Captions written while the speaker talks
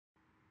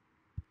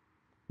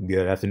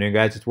Good afternoon,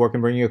 guys. It's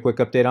Working, bringing you a quick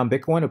update on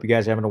Bitcoin. Hope you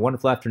guys are having a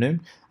wonderful afternoon.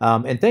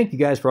 And thank you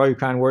guys for all your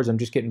kind words. I'm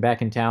just getting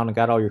back in town and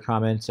got all your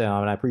comments, and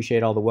I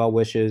appreciate all the well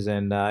wishes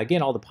and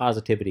again all the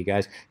positivity,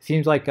 guys. It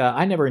seems like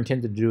I never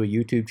intended to do a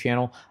YouTube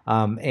channel,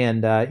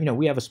 you know,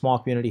 we have a small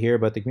community here,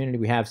 but the community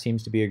we have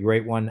seems to be a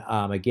great one.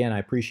 Again, I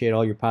appreciate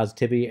all your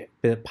positivity.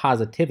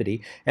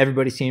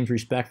 Everybody seems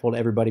respectful to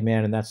everybody,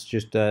 man, and that's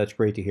just it's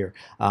great to hear.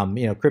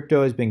 You know,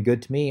 crypto has been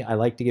good to me. I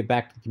like to give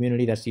back to the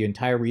community. That's the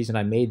entire reason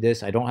I made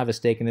this. I don't have a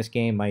stake in this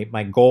game.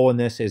 My goal in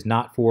this is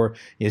not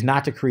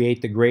to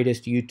create the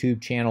greatest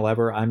YouTube channel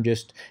ever. I'm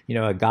just, you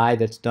know, a guy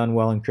that's done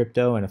well in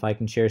crypto, and if I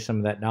can share some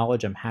of that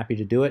knowledge, I'm happy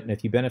to do it. And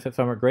if you benefit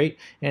from it, great.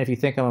 And if you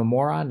think I'm a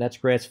moron, that's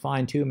great. It's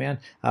fine too, man.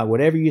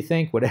 Whatever you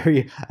think, whatever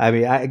you. I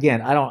mean,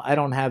 again, I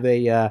don't have a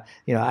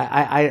you know,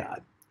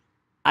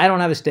 I don't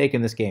have a stake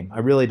in this game.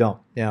 I really don't.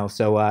 You know,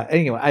 so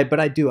anyway, but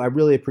I do. I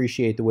really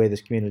appreciate the way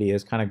this community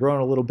has kind of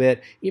grown a little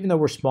bit. Even though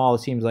we're small,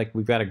 it seems like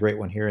we've got a great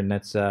one here, and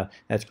that's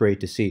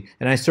great to see.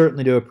 And I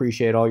certainly do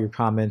appreciate all your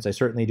comments. I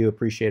certainly do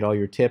appreciate all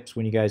your tips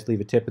when you guys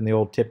leave a tip in the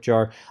old tip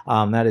jar.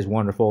 That is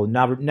wonderful.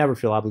 Never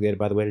feel obligated,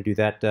 by the way, to do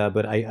that.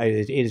 But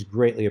it is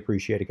greatly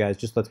appreciated, guys.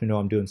 Just lets me know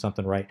I'm doing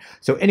something right.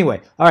 So anyway,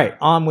 all right,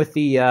 on with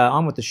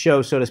the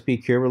show, so to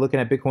speak. Here we're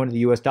looking at Bitcoin to the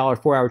U.S. dollar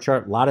 4-hour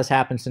chart. A lot has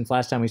happened since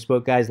last time we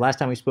spoke, guys. Last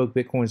time we spoke,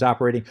 Bitcoin was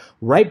operating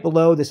right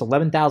below this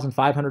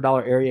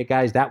 $11,500 area,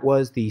 guys. That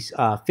was the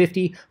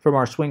 50 from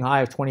our swing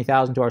high of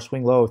 20,000 to our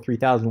swing low of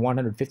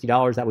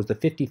 $3,150. That was the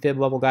 50 fib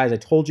level, guys. I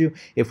told you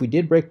if we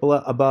did break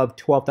above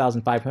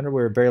 12,500,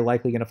 we were very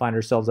likely going to find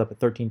ourselves up at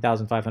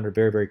 13,500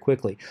 very, very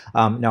quickly.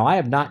 Now, I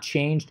have not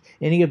changed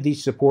any of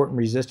these support and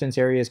resistance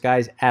areas,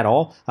 guys, at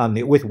all,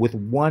 with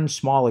one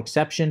small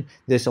exception.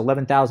 This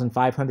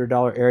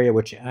 $11,500 area,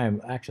 which I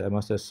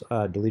must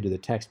have deleted the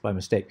text by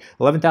mistake.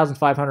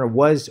 11,500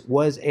 was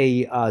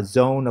a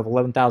zone of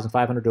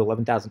 11,500 to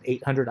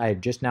 11,800. I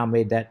have just now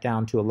made that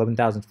down to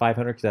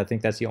 11,500 because I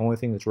think that's the only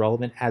thing that's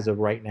relevant as of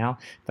right now.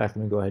 In fact,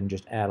 let me go ahead and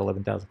just add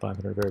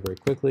 11,500 very, very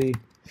quickly.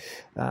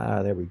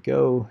 There we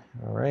go.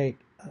 All right.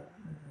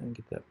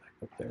 Get that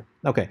back up there.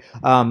 Okay,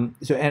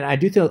 so and I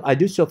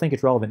do still think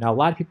it's relevant. Now, a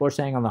lot of people are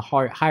saying on the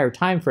higher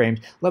time frames,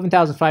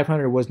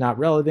 11,500 was not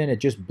relevant. It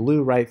just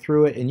blew right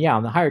through it. And yeah,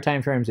 on the higher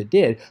time frames, it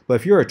did. But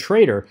if you're a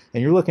trader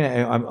and you're looking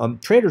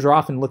at traders are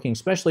often looking,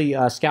 especially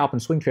scalp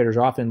and swing traders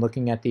are often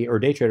looking at or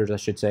day traders, I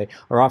should say,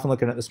 are often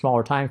looking at the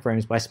smaller time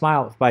frames. By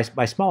smaller,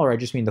 I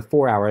just mean the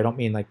 4-hour. I don't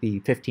mean like the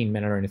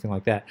 15-minute or anything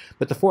like that.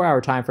 But the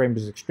 4-hour time frame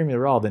is extremely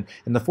relevant.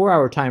 And the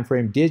 4-hour time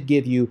frame did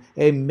give you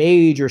a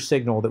major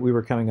signal that we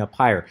were coming up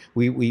higher.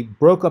 We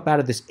broke up out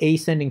of this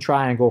ascending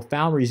triangle,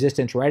 found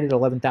resistance right at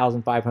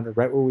 11,500,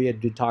 right where we had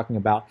been talking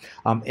about,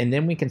 and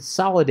then we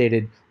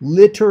consolidated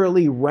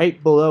literally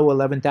right below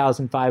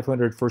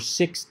 11,500 for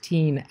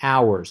 16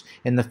 hours.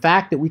 And the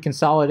fact that we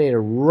consolidated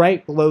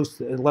right below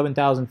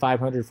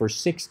 11,500 for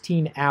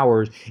 16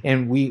 hours,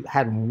 and we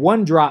had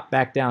one drop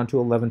back down to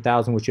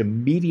 11,000, which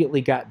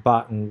immediately got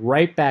bought and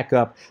right back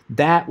up,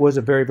 that was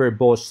a very, very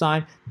bullish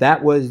sign.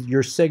 That was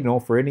your signal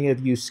for any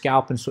of you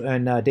scalp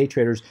and day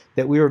traders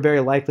that we were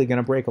very likely going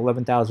to break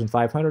 11,500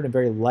 and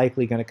very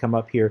likely going to come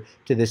up here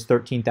to this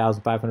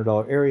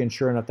 $13,500 area, and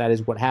sure enough, that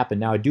is what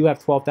happened. Now, I do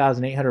have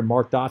 12,800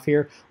 marked off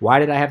here. Why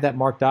did I have that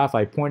marked off?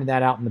 I pointed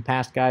that out in the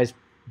past, guys.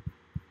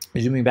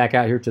 Zooming back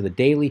out here to the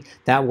daily,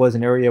 that was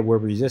an area where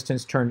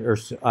resistance turned, or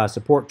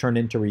support turned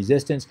into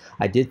resistance.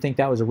 I did think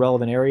that was a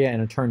relevant area,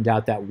 and it turned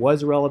out that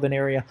was a relevant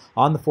area.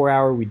 On the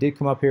 4-hour, we did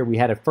come up here. We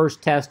had a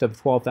first test of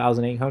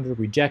 12,800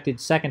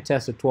 rejected, second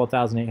test of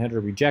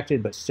 12,800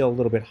 rejected, but still a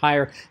little bit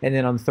higher, and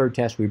then on the third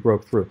test, we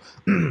broke through.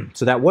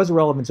 So that was a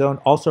relevant zone.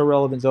 Also a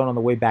relevant zone on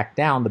the way back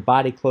down. The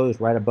body closed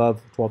right above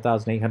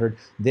 12,800.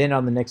 Then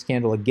on the next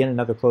candle, again,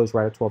 another close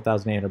right at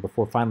 12,800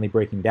 before finally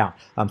breaking down.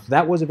 So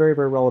that was a very,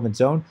 very relevant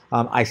zone.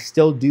 I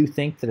still do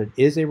think that it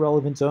is a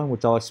relevant zone,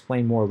 which I'll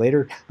explain more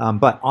later.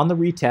 But on the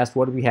retest,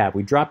 what do we have?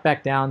 We dropped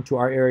back down to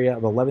our area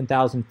of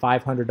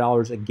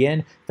 $11,500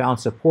 again, found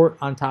support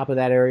on top of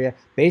that area.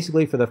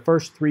 Basically, for the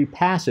first 3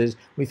 passes,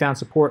 we found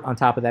support on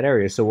top of that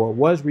area. So what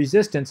was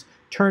resistance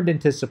turned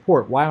into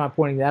support. Why am I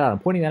pointing that out? I'm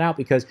pointing that out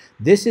because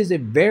this is a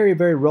very,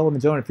 very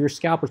relevant zone. If you're a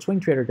scalp or swing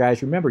trader,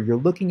 guys, remember, you're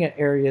looking at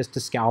areas to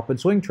scalp and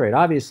swing trade,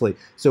 obviously.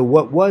 So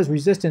what was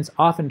resistance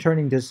often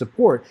turning to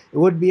support, it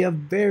would be a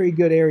very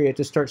good area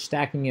to start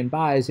stacking in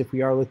buys if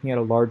we are looking at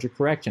a larger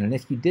correction. And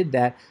if you did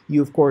that,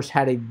 you, of course,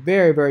 had a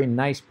very, very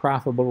nice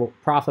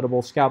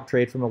profitable scalp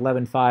trade from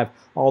 11.5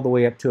 all the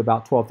way up to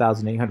about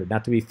 12,800. Now,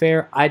 to be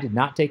fair, I did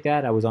not take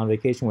that. I was on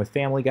vacation with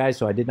family, guys,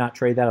 so I did not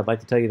trade that. I'd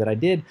like to tell you that I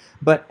did,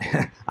 but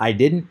I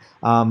didn't.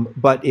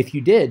 But if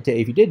you did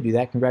do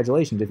that,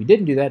 congratulations. If you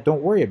didn't do that,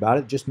 don't worry about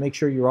it. Just make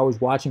sure you're always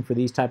watching for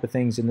these type of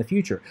things in the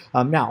future.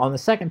 Now, on the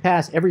second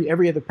pass,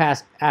 every other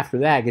pass after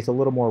that gets a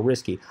little more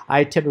risky.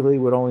 I typically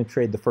would only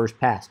trade the first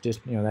pass.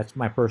 Just, you know, that's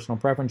my personal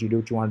preference. You do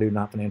what you want to do,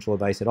 not financial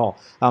advice at all.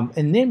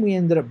 And then we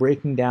ended up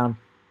breaking down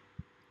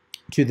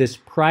to this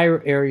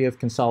prior area of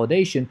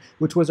consolidation,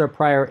 which was our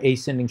prior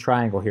ascending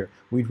triangle here.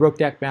 We broke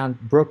back down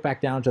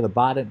to the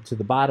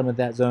bottom of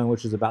that zone,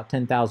 which is about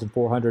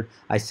 10,400.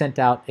 I sent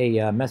out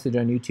a message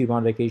on YouTube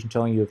on vacation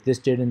telling you if this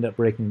did end up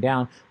breaking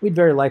down, we'd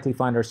very likely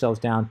find ourselves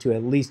down to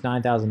at least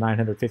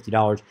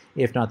 $9,950,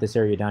 if not this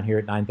area down here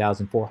at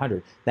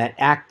 9,400. That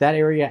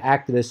area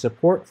acted as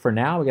support for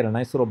now. We got a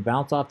nice little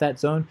bounce off that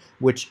zone,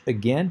 which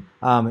again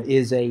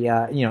is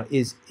a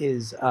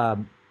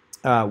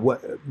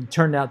what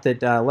turned out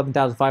that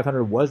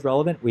 11,500 was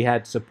relevant. We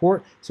had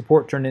support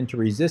turned into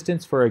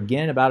resistance for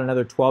again about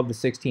another 12 to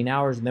 16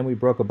 hours, and then we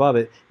broke above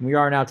it, and we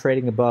are now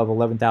trading above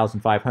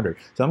 11,500.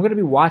 So I'm going to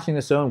be watching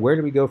this zone. Where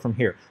do we go from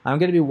here? I'm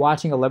going to be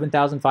watching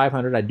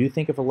 11,500. I do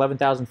think if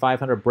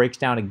 11,500 breaks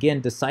down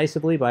again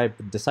decisively, by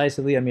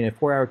decisively I mean a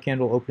 4-hour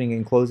candle opening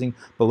and closing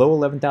below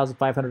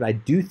 11,500, I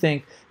do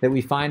think that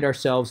we find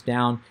ourselves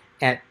down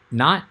at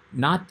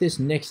not this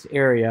next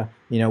area,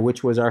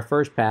 which was our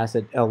first pass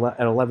at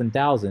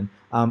 11,000.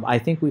 I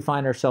think we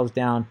find ourselves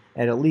down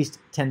at least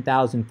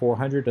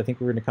 10,400. I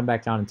think we're going to come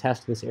back down and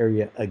test this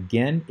area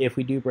again if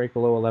we do break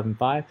below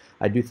 11.5.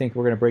 I do think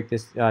we're going to break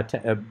this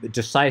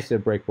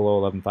decisive break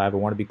below 11.5. I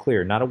want to be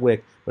clear, not a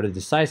wick, but a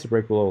decisive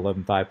break below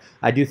 11.5.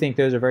 I do think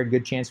there's a very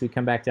good chance we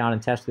come back down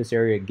and test this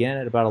area again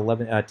at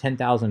about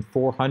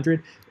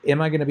 10,400. Am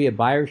I going to be a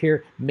buyer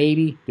here?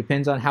 Maybe.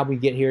 Depends on how we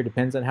get here.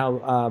 Depends on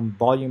how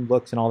volume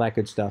looks and all that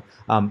good stuff.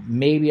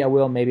 Maybe I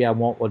will. Maybe I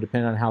won't. Will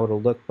depend on how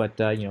it'll look. But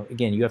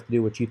again, you have to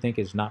do what you think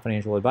is not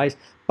financial advice.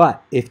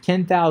 But if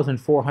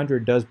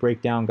 10,400 does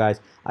break down, guys,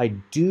 I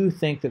do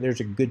think that there's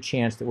a good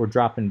chance that we're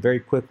dropping very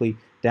quickly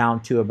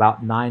down to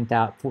about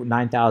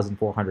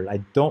 9,400. I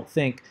don't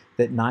think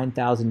that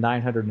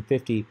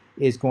 9,950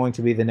 is going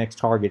to be the next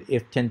target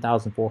if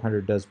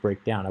 10,400 does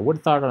break down. I would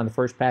have thought it on the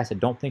first pass. I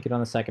don't think it on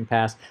the second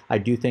pass. I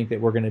do think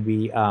that we're going to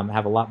be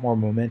have a lot more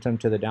momentum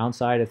to the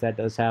downside if that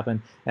does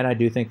happen, and I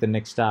do think the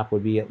next stop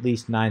would be at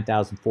least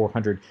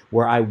 9,400,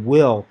 where I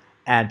will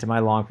add to my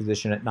long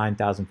position at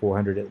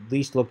 9,400, at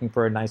least looking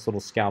for a nice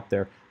little scalp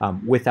there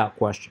without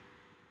question.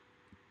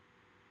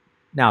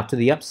 Now, to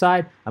the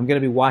upside, I'm going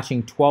to be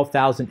watching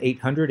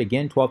 12,800.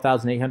 Again,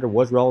 12,800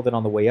 was relevant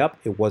on the way up.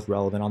 It was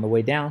relevant on the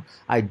way down.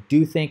 I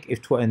do think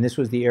if, and this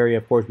was the area,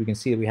 of course, we can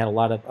see that we had a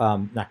lot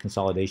of, not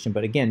consolidation,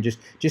 but again,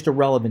 just a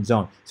relevant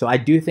zone. So I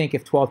do think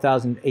if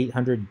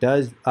 12,800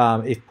 does,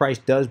 if price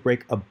does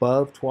break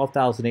above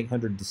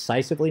 12,800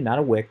 decisively, not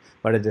a wick,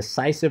 but a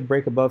decisive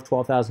break above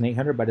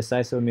 12,800, by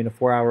decisive I mean a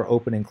 4-hour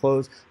open and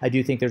close, I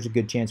do think there's a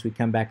good chance we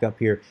come back up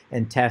here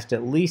and test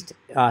at least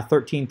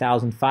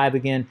 13,005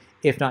 again,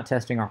 if not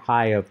testing our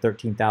high of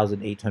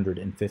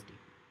 13,850.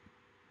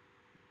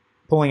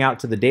 Pulling out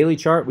to the daily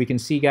chart, we can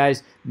see,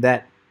 guys,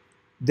 that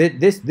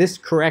this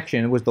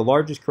correction was the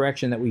largest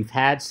correction that we've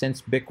had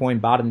since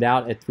Bitcoin bottomed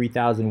out at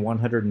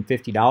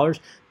 $3,150.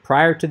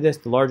 Prior to this,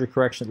 the largest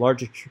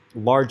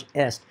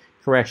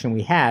correction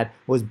we had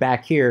was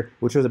back here,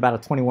 which was about a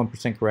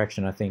 21%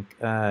 correction, I think,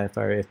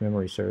 if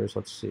memory serves.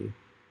 Let's see.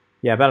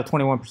 Yeah, about a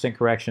 21%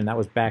 correction. That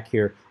was back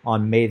here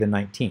on May the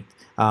 19th.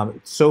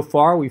 So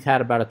far, we've had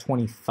about a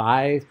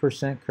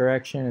 25%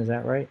 correction. Is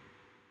that right?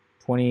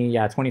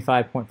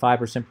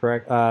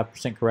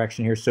 25.5%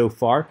 correction here so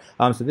far.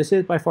 So this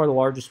is by far the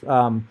largest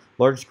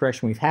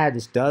correction we've had.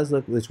 This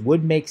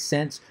would make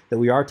sense that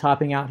we are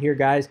topping out here,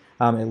 guys,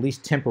 at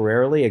least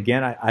temporarily.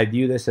 Again, I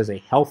view this as a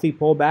healthy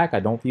pullback. I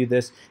don't view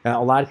this.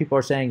 A lot of people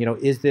are saying,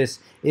 is this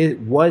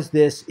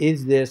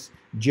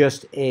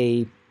just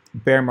a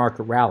bear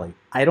market rally?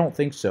 I don't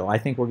think so. I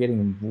think we're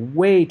getting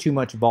way too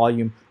much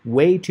volume,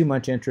 way too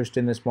much interest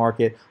in this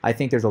market. I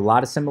think there's a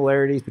lot of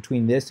similarities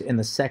between this and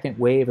the second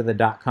wave of the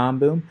dot-com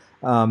boom.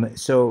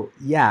 So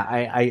yeah,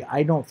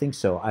 I don't think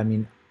so. I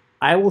mean,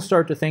 I will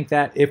start to think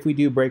that if we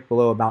do break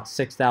below about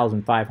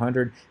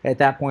 6,500, at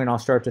that point I'll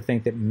start to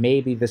think that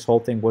maybe this whole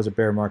thing was a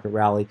bear market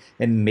rally,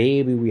 and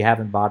maybe we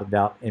haven't bottomed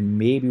out, and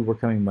maybe we're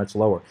coming much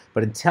lower.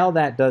 But until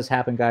that does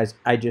happen, guys,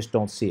 I just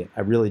don't see it.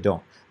 I really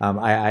don't.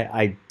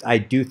 I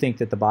do think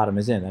that the bottom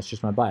is in. That's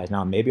just my bias.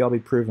 Now, maybe I'll be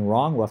proven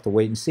wrong. We'll have to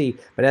wait and see.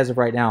 But as of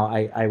right now,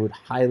 I would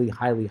highly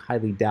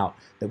doubt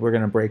that we're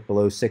going to break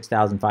below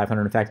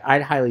 6,500. In fact,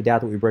 I'd highly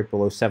doubt that we break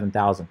below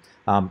 7,000.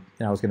 And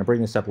I was going to bring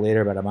this up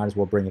later, but I might as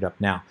well bring it up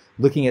now.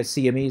 Looking at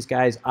CMEs,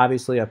 guys,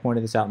 obviously I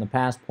pointed this out in the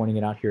past, pointing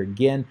it out here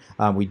again.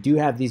 We do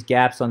have these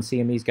gaps on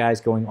CMEs, guys,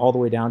 going all the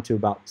way down to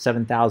about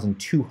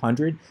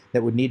 7,200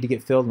 that would need to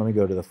get filled. Let me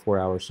go to the 4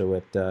 hours so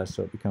it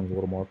becomes a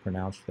little more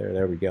pronounced there.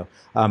 There we go.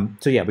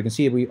 So yeah, we can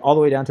see we all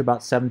the way down to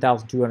about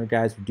 7,200,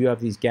 guys. We do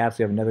have these gaps.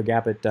 We have another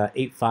gap at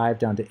 8.5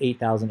 down to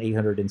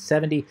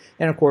 8,870,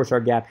 and of course our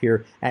gap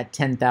here at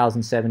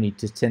 10,070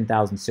 to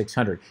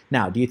 10,600.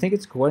 Now, do you think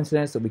it's a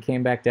coincidence that we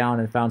came back down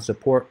and found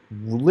support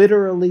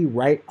literally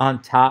right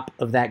on top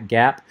of that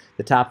gap,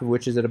 the top of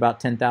which is at about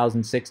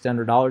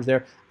 $10,600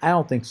 there? I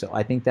don't think so.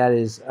 I think that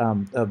is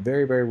a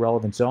very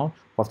relevant zone.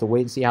 We'll have to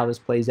wait and see how this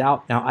plays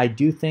out. Now, I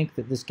do think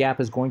that this gap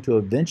is going to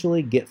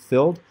eventually get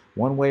filled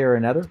one way or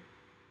another.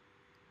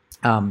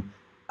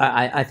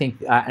 I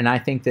think, and I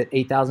think that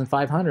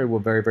 8,500 will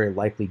very, very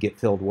likely get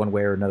filled one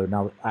way or another.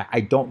 Now,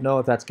 I don't know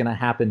if that's going to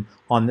happen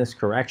on this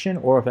correction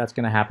or if that's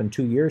going to happen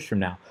 2 years from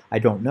now. I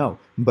don't know,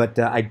 but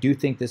I do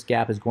think this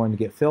gap is going to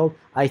get filled.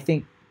 I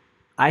think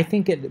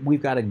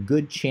we've got a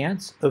good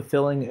chance of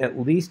filling at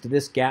least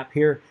this gap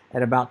here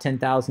at about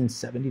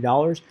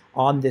 $10,070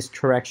 on this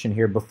correction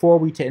here before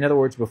we in other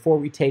words, before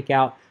we take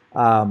out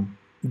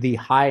the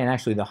high, and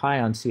actually the high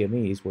on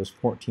CMEs was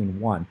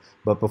 14.1,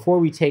 but before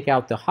we take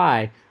out the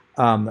high,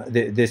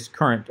 this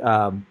current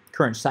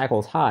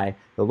cycle's high,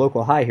 the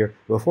local high here,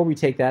 before we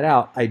take that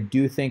out, I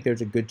do think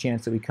there's a good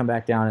chance that we come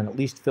back down and at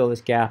least fill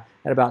this gap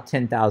at about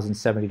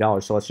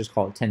 $10,070. So let's just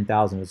call it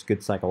 10,000. It's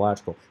good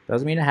psychological.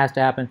 Doesn't mean it has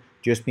to happen.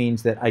 Just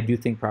means that I do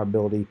think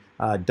probability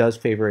does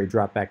favor a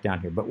drop back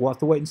down here. But we'll have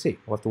to wait and see.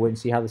 We'll have to wait and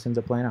see how this ends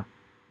up playing out.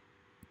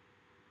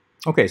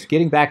 Okay, so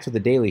getting back to the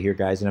daily here,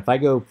 guys, and if I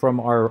go from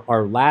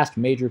our last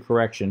major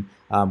correction,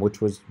 which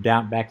was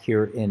down back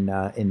here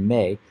in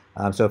May,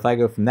 so if I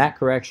go from that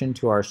correction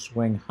to our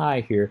swing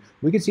high here,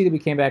 we can see that we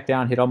came back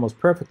down, hit almost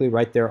perfectly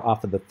right there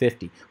off of the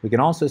 50. We can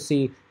also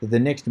see that the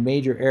next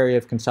major area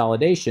of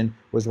consolidation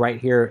was right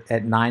here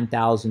at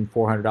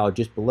 $9,400,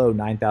 just below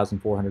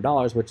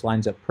 $9,400, which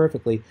lines up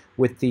perfectly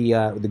with the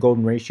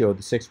golden ratio of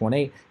the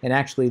 618. And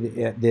actually,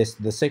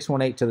 the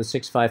 618 to the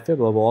 6.5 fib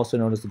level, also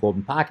known as the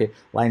golden pocket,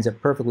 lines up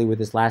perfectly with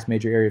this last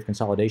major area of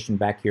consolidation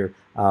back here,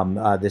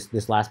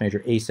 this last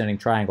major ascending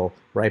triangle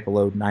right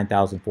below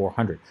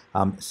 9,400.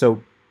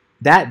 So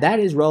that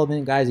is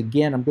relevant, guys.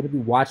 Again, I'm going to be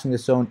watching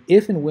this zone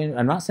if and when.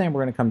 I'm not saying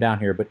we're going to come down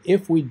here, but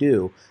if we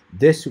do,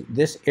 this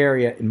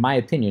area, in my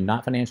opinion,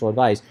 not financial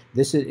advice,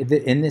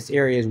 in this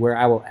area is where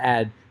I will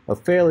add a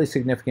fairly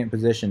significant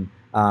position,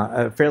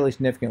 fairly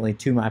significantly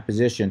to my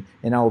position,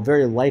 and I will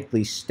very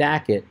likely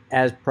stack it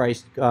as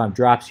price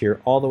drops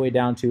here all the way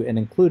down to and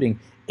including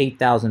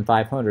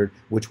 8,500,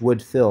 which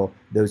would fill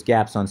those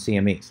gaps on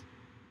CMEs.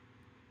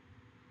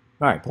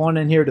 All right, pulling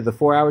in here to the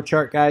 4-hour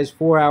chart, guys.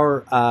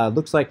 4-hour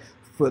looks like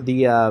for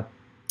the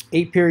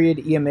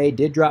 8-period EMA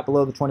did drop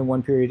below the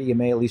 21-period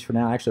EMA, at least for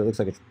now. Actually, it looks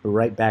like it's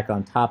right back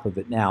on top of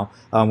it now.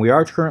 We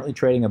are currently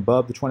trading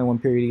above the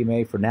 21-period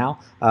EMA for now,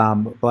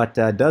 but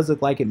does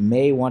look like it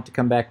may want to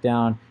come back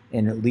down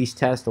and at least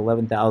test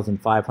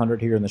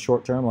 11,500 here in the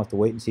short term. We'll have to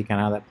wait and see kind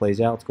of how that plays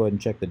out. Let's go ahead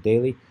and check the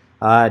daily.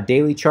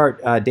 Daily chart,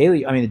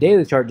 the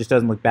daily chart just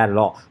doesn't look bad at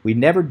all. We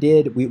never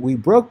did, we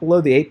broke below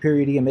the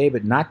 8-period EMA,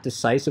 but not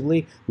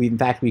decisively. In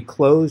fact, we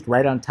closed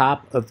right on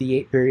top of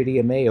the 8-period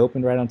EMA,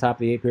 opened right on top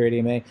of the 8-period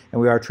EMA,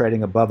 and we are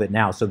trading above it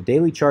now. So the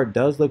daily chart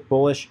does look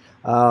bullish.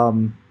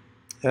 Again,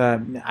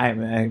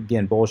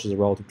 bullish is a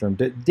relative term.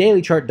 The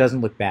daily chart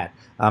doesn't look bad.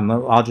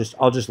 I'll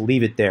just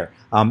leave it there.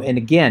 And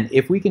again,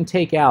 if we can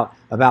take out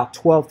about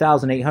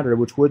 12,800,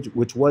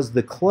 which was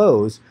the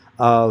close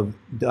of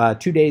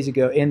 2 days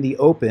ago in the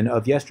open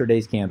of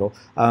yesterday's candle,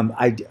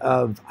 I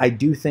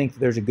do think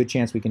there's a good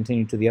chance we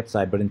continue to the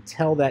upside. But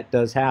until that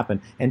does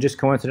happen, and just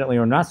coincidentally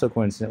or not so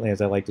coincidentally, as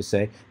I like to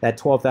say, that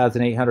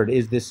 12,800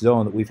 is this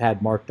zone that we've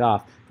had marked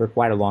off for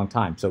quite a long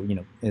time. So, you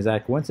know, is that a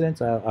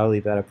coincidence? I'll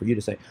leave that up for you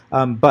to say.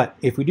 But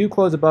if we do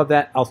close above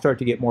that, I'll start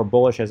to get more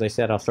bullish. As I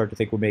said, I'll start to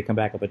think we may come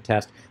back up and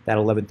test that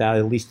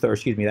 11,000, at least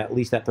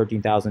that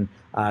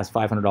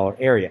 $13,500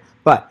 area.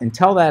 But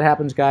until that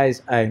happens,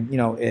 guys,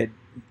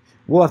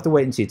 we'll have to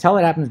wait and see. Until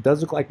that happens, it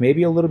does look like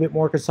maybe a little bit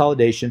more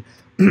consolidation,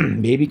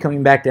 maybe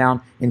coming back down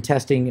and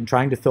testing and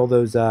trying to fill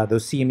those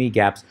CME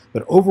gaps.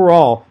 But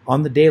overall,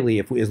 on the daily,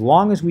 as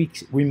long as we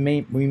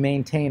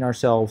maintain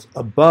ourselves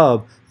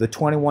above the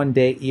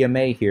 21-day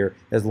EMA here,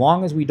 as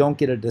long as we don't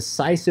get a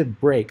decisive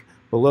break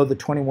below the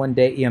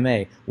 21-day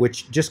EMA,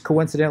 which just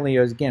coincidentally,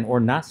 again, or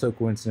not so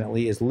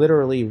coincidentally, is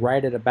literally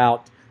right at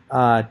about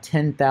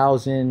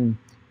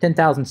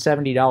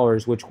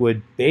 $10,070, which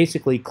would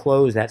basically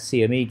close that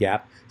CME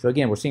gap. So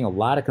again, we're seeing a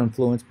lot of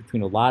confluence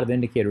between a lot of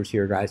indicators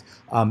here, guys.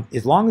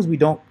 As long as we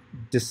don't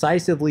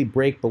decisively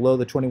break below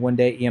the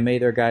 21-day EMA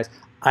there, guys,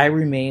 I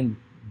remain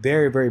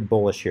very, very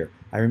bullish here.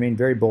 I remain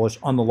very bullish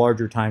on the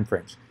larger time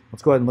frames.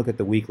 Let's go ahead and look at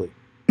the weekly.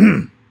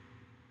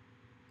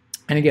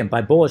 And again,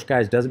 by bullish,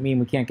 guys, doesn't mean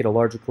we can't get a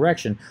larger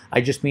correction. I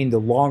just mean the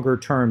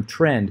longer-term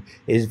trend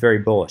is very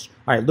bullish.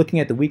 All right, looking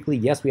at the weekly,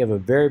 yes, we have a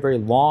very, very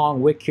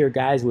long wick here,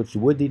 guys, which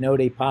would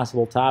denote a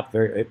possible top,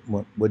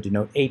 would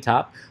denote a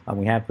top.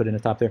 We have put in a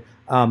top there.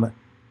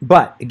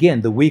 But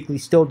again, the weekly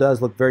still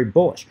does look very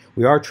bullish.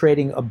 We are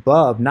trading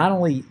above not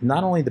only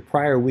the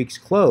prior week's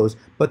close,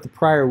 but the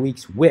prior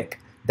week's wick.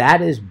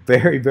 That is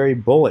very, very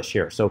bullish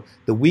here. So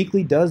the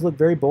weekly does look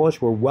very bullish.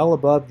 We're well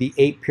above the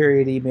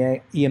 8-period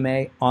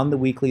EMA on the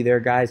weekly there,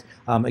 guys.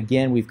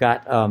 Again, we've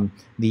got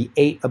the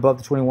 8 above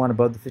the 21,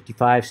 above the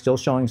 55, still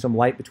showing some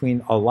light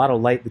a lot of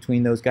light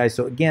between those guys.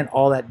 So again,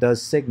 all that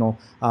does signal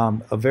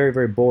a very,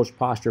 very bullish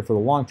posture for the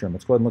long term.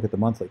 Let's go ahead and look at the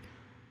monthly.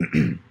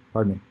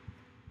 Pardon me.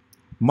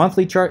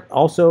 Monthly chart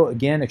also,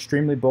 again,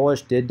 extremely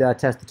bullish. Did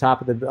test the top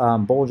of the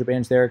Bollinger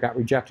Bands there. Got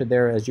rejected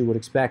there, as you would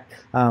expect.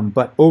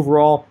 But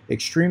overall,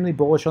 extremely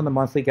bullish on the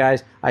monthly,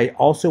 guys. I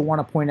also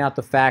want to point out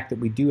the fact that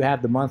we do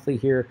have the monthly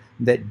here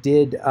that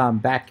did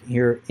back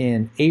here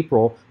in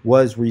April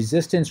was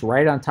resistance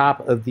right on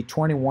top of the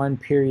 21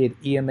 period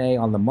EMA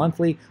on the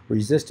monthly.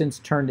 Resistance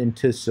turned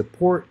into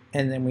support,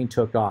 and then we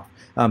took off.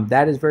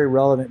 That is very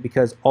relevant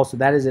because also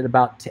that is at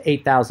about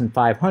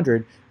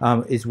 8,500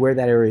 is where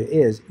that area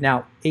is.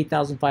 Now,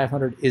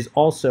 8,500 is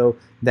also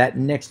that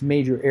next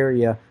major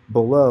area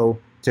below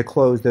to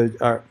close those,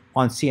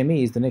 on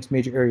CMEs, the next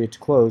major area to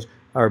close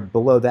or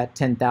below that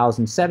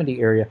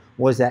 10,070 area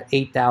was that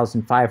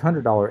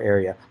 $8,500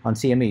 area on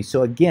CME.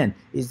 So again,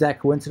 is that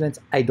coincidence?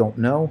 I don't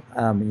know.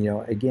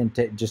 Again,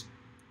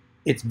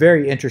 it's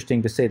very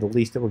interesting to say the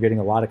least that we're getting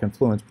a lot of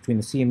confluence between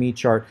the CME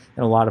chart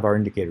and a lot of our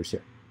indicators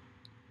here.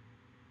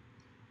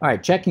 All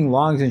right, checking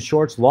longs and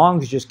shorts.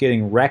 Longs just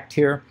getting wrecked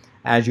here,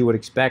 as you would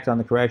expect on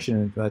the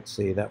correction. Let's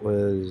see, that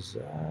was,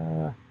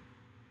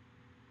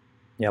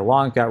 yeah,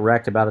 long got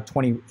wrecked, about a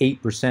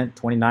 28%,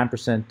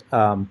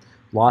 29%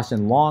 loss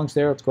in longs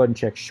there. Let's go ahead and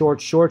check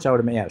shorts. Shorts, I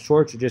would imagine, yeah,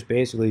 shorts are just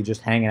basically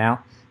just hanging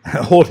out,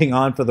 holding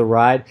on for the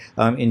ride,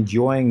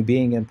 enjoying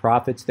being in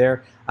profits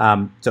there.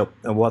 So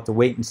we'll have to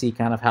wait and see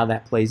kind of how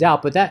that plays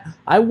out. But that,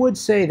 I would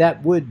say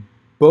that would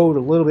bode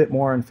a little bit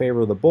more in favor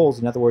of the bulls.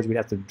 In other words, we'd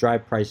have to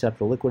drive price up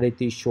to liquidate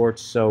these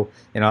shorts. So,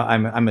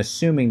 I'm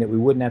assuming that we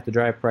wouldn't have to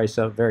drive price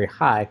up very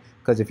high,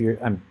 because if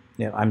you're, I'm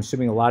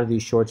assuming a lot of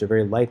these shorts are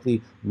very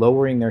likely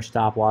lowering their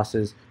stop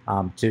losses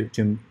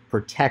to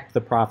protect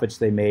the profits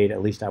they made.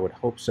 At least I would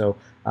hope so.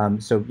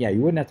 So yeah,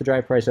 you wouldn't have to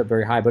drive price up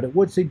very high, but it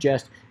would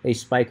suggest a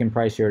spike in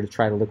price here to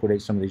try to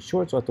liquidate some of these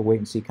shorts. We'll have to wait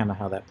and see kind of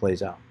how that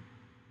plays out.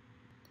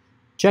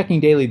 Checking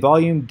daily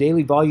volume.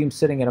 Daily volume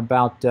sitting at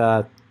about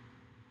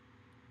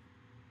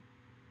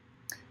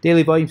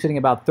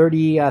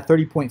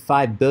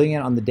 30.5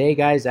 billion on the day,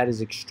 guys. That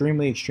is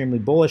extremely, extremely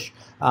bullish.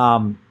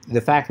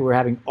 The fact that we're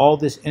having all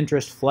this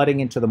interest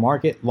flooding into the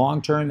market,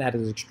 long term, that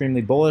is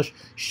extremely bullish.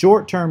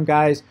 Short term,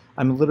 guys,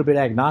 I'm a little bit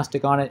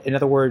agnostic on it. In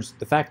other words,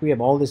 the fact that we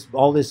have all this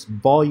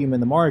volume in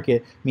the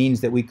market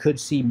means that we could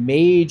see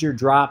major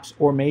drops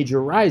or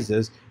major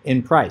rises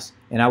in price.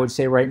 And I would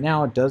say right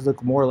now it does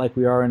look more like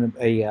we are in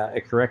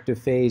a corrective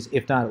phase,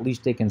 if not at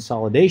least a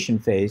consolidation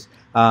phase.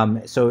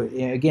 So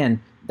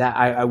again, that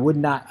I would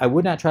not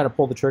try to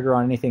pull the trigger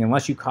on anything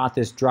unless you caught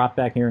this drop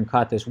back here and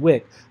caught this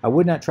wick. I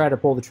would not try to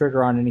pull the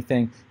trigger on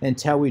anything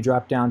until we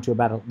drop down to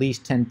about at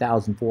least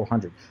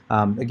 10,400.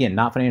 Again,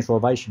 not financial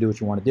advice. You do what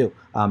you want to do.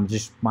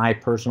 Just my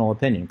personal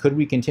opinion. Could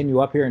we continue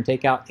up here and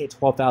take out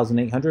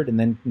 12,800 and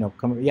then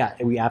come? Yeah,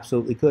 we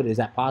absolutely could. Is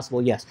that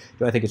possible? Yes.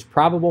 Do I think it's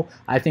probable?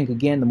 I think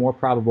again the more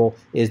probable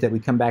is that we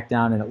come back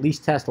down and at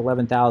least test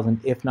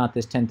 11,000, if not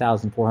this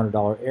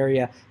 $10,400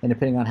 area. And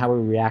depending on how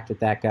we react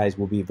at that, guys,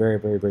 will be very,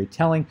 very, very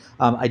telling.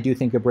 I do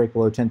think a break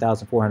below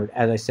 10,400,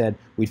 as I said,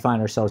 we'd find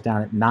ourselves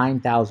down at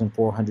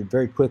 9,400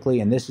 very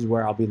quickly, and this is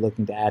where I'll be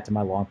looking to add to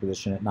my long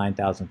position at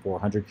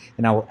 9,400,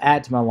 and I will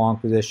add to my long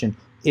position.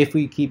 If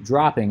we keep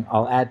dropping,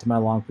 I'll add to my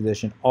long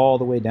position all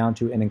the way down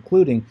to and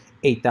including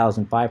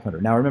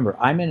 8,500. Now remember,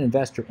 I'm an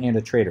investor and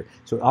a trader,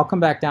 so I'll come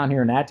back down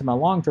here and add to my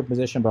long-term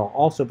position, but I'll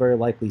also very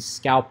likely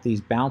scalp these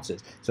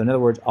bounces. So in other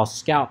words, I'll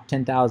scalp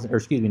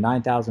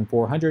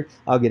 9,400.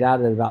 I'll get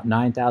out at about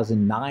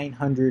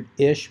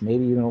 9,900-ish,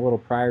 maybe even a little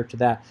prior to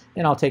that,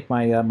 and I'll take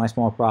my my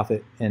small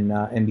profit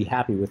and be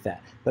happy with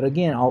that. But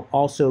again, I'll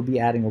also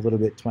be adding a little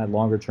bit to my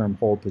longer-term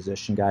hold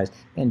position, guys,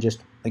 and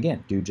just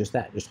again, do just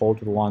that. Just hold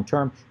to the long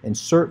term. And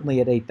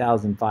certainly at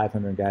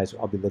 8,500, guys,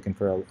 I'll be looking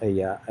for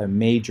a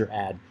major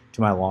add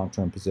to my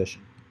long-term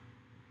position.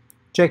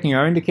 Checking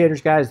our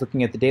indicators, guys,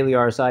 looking at the daily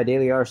RSI.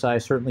 Daily RSI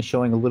is certainly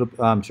showing a little,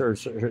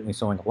 certainly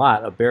showing a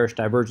lot of bearish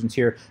divergence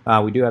here.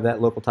 We do have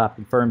that local top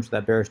confirmed, so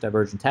that bearish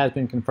divergence has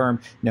been confirmed.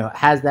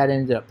 Has that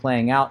ended up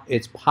playing out?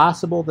 It's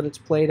possible that it's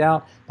played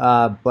out,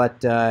 but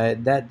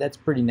that's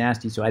pretty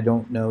nasty. So I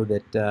don't know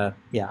that.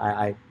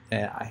 Yeah,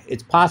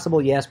 it's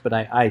possible, yes, but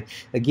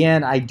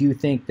again, I do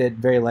think that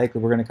very likely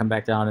we're going to come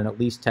back down and at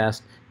least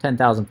test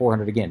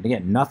 10,400 again.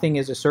 Again, nothing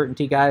is a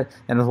certainty, guys,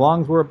 and as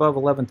long as we're above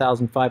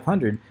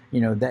 11,500,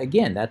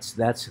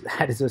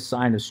 that is a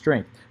sign of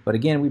strength. But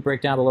again, we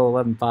break down below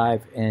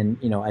 11.5, and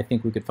I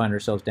think we could find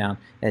ourselves down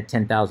at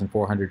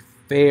 10,400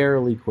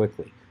 fairly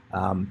quickly.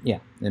 Yeah,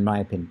 in my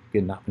opinion,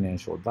 good, not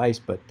financial advice,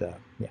 but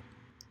yeah.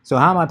 So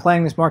how am I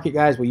playing this market,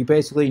 guys? Well, you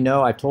basically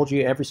know I've told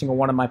you every single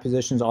one of my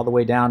positions all the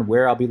way down,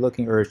 where I'll be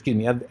looking, or excuse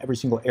me, every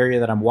single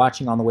area that I'm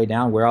watching on the way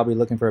down, where I'll be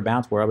looking for a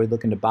bounce, where I'll be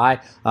looking to buy.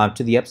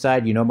 To the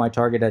upside, my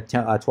target at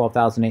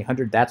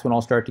 12,800. That's when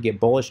I'll start to get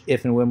bullish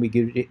if and when we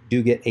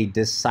do get a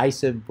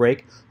decisive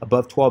break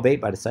above 12.8.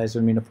 By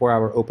decisive, I mean a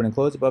 4-hour open and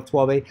close above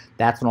 12.8.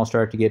 That's when I'll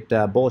start to get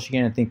bullish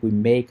again. I think we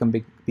may come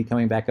be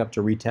coming back up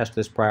to retest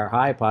this prior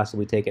high,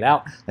 possibly take it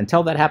out.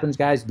 Until that happens,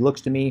 guys, it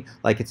looks to me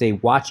like it's a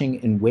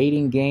watching and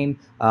waiting game,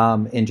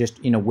 and just,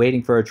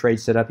 waiting for a trade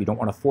setup. You don't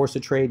want to force a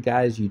trade,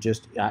 guys. You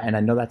just, and I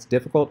know that's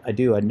difficult. I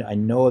do. I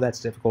know that's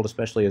difficult,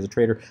 especially as a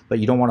trader, but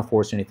you don't want to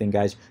force anything,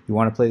 guys. You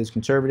want to play this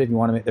conservative. You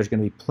want to make, there's going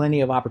to be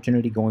plenty of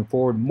opportunity going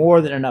forward,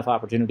 more than enough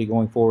opportunity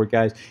going forward,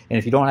 guys. And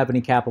if you don't have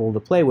any capital to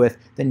play with,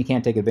 then you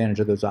can't take advantage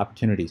of those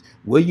opportunities.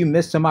 Will you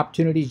miss some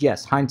opportunities?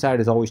 Yes. Hindsight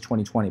is always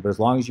 20/20, but as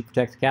long as you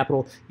protect the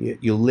capital,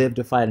 you live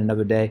to fight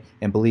another day.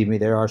 And believe me,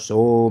 there are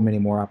so many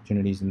more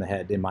opportunities in the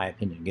head, in my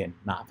opinion. Again,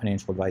 not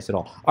financial advice at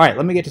all. All right,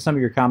 let me get to some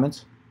of your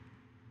comments.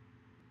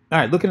 All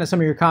right, looking at some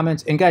of your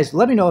comments, and guys,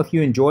 let me know if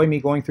you enjoy me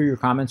going through your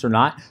comments or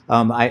not.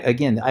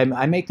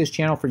 I make this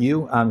channel for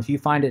you. If you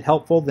find it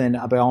helpful,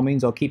 then by all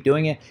means, I'll keep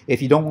doing it.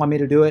 If you don't want me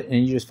to do it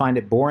and you just find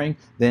it boring,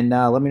 then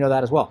let me know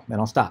that as well, and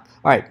I'll stop.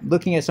 All right,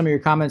 looking at some of your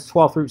comments,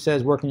 12 Fruit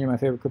says, working in my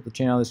favorite crypto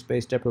channel, this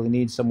space desperately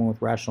needs someone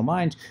with rational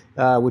minds,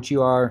 which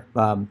you are,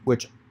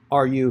 which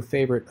are your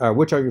favorite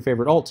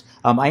alts?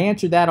 I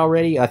answered that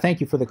already.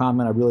 Thank you for the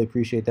comment. I really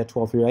appreciate that,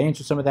 12-3. I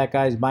answered some of that,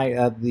 guys.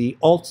 The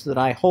alts that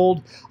I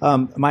hold,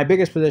 my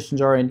biggest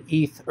positions are in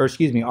ETH, or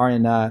excuse me, are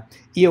in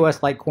EOS,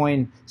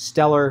 Litecoin,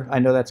 Stellar. I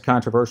know that's a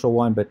controversial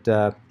one, but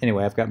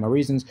anyway, I've got my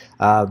reasons.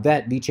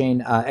 VET,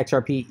 VeChain,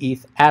 XRP,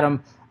 ETH,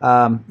 Atom,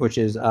 which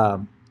is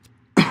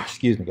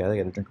excuse me, guys. I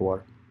got a drink of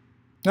water.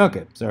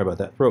 Okay, sorry about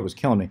that. Throat was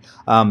killing me.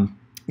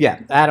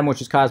 Yeah, Atom,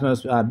 which is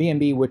Cosmos,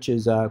 BNB, which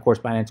is, of course,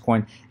 Binance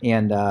Coin,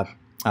 and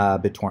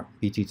BitTorrent,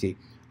 BTT.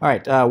 All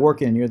right,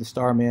 Working, you're the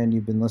star, man.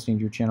 You've been listening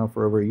to your channel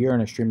for over a year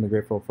and extremely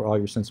grateful for all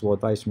your sensible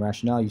advice and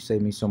rationale. You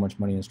save me so much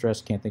money and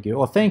stress. Can't thank you.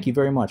 Well, thank you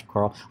very much,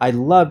 Carl. I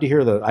love to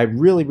hear those. I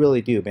really,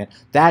 really do, man.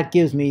 That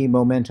gives me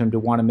momentum to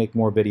want to make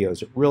more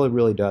videos. It really,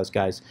 really does,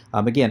 guys.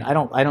 Again, I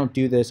don't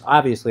do this.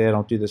 Obviously, I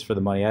don't do this for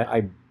the money.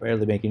 I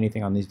barely make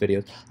anything on these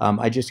videos.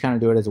 I just kind of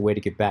do it as a way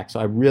to get back. So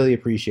I really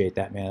appreciate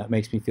that, man. That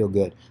makes me feel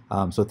good.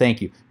 So thank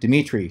you.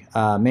 Dimitri,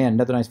 man,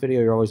 another nice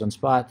video. You're always on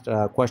spot.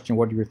 Question,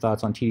 what are your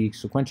thoughts on TD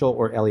Sequential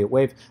or Elliott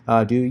Wave?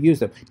 Do you use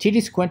them?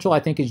 TD Sequential, I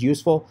think, is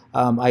useful.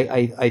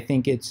 I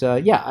think it's,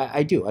 yeah,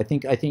 I do.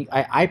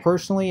 I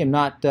personally am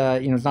not,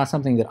 it's not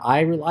something that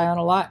I rely on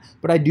a lot,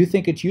 but I do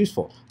think it's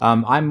useful.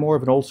 I'm more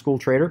of an old school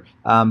trader,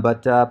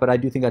 but I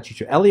do think that's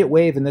useful. Elliott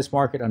Wave in this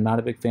market, I'm not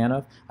a big fan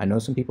of. I know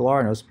some people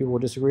are. I know some people will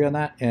disagree on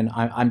that, and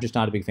I'm just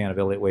not a big fan of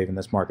Elliott Wave in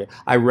this market.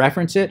 I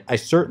reference it. I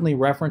certainly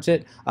reference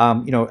it.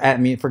 I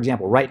mean, for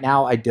example, right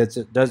now,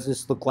 does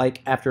this look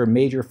like after a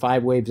major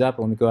 5 waves up?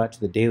 Let me go out to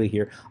the daily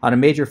here. On a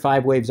major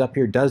 5 waves up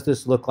here, does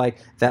this look like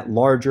that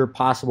larger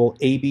possible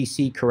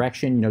ABC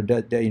correction?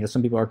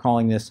 Some people are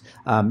calling this,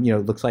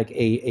 looks like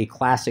a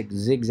classic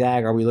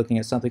zigzag. Are we looking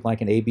at something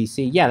like an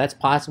ABC? Yeah, that's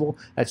possible.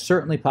 That's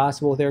certainly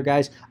possible there,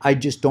 guys. I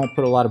just don't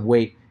put a lot of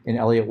weight in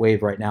Elliott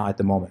Wave right now at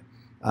the moment.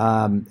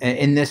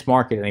 In this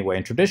market anyway.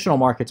 In traditional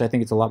markets, I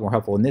think it's a lot more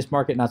helpful. In this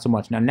market, not so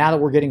much. Now that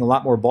we're getting a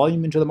lot more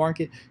volume into the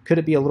market, could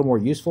it be a little more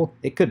useful?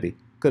 It could be.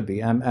 Could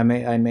be. I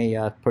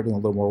may put in a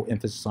little more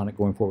emphasis on it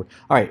going forward.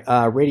 All right.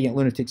 Radiant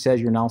Lunatic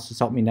says, your analysis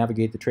helped me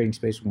navigate the trading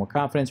space with more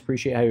confidence.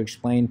 Appreciate how you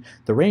explain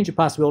the range of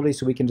possibilities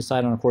so we can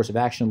decide on a course of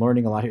action.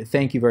 Learning a lot here.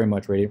 Thank you very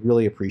much, Radiant.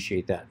 Really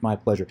appreciate that. My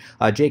pleasure.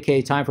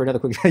 JK, time for another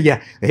quick.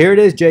 Yeah, here it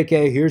is,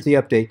 JK. Here's the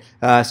update.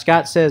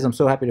 Scott says, I'm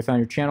so happy to find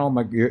your channel.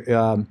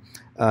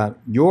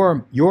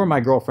 You're my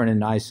girlfriend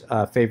and I's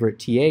favorite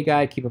TA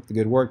guy. Keep up the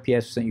good work.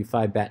 PS sent you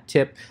 5 bat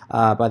tip.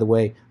 By the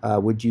way,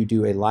 would you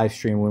do a live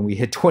stream when we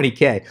hit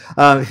 20K?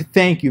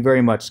 Thank you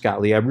very much,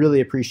 Scott Lee. I really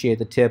appreciate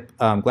the tip.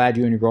 I'm glad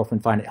you and your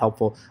girlfriend find it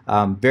helpful.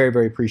 Very,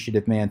 very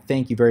appreciative, man.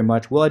 Thank you very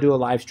much. Will I do a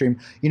live stream?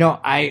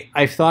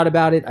 I've thought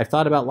about it. I've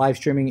thought about live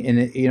streaming,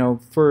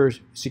 and for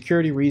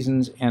security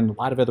reasons and a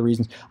lot of other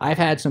reasons. I've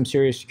had some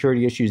serious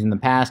security issues in the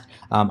past.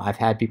 I've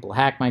had people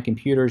hack my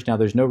computers. Now,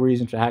 there's no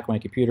reason to hack my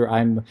computer.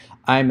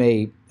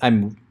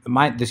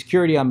 The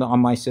security on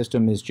my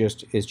system is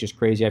just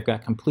crazy. I've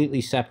got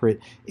completely separate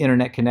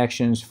internet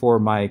connections for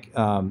my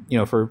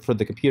for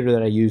the computer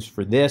that I use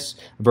for this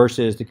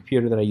versus the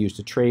computer that I use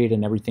to trade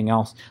and everything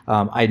else.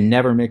 I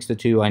never mix the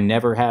two. I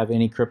never have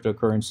any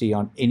cryptocurrency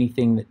on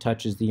anything that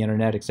touches the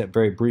internet except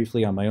very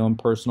briefly on my own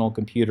personal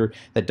computer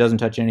that doesn't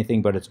touch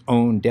anything but its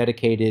own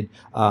dedicated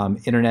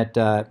internet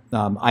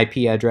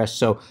IP address.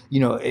 So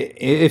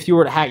if you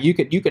were to hack, you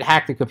could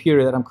hack the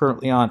computer that I'm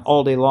currently on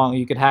all day long.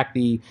 You could hack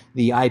the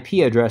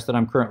IP address that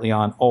I'm currently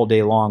on all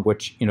day long,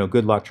 which,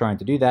 good luck trying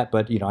to do that.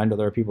 But, I know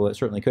there are people that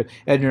certainly could,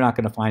 and you're not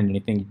going to find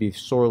anything. You'd be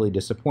sorely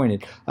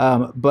disappointed.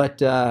 My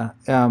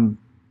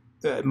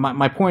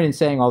point in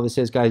saying all this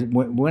is, guys,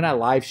 when I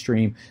live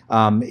stream,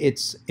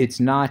 it's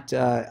not,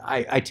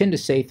 I tend to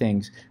say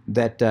things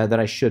that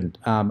I shouldn't.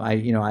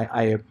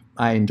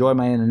 I enjoy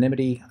my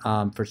anonymity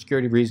for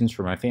security reasons,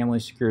 for my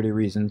family's security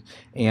reasons,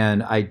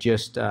 and I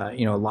just,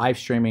 live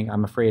streaming,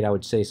 I'm afraid I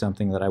would say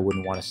something that I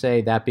wouldn't want to say.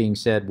 That being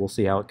said, we'll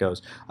see how it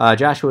goes.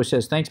 Joshua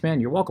says, thanks,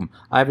 man. You're welcome.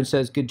 Ivan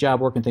says, good job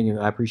working. Thank you.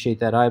 I appreciate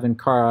that. Ivan,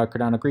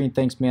 Cardano Green,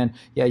 thanks, man.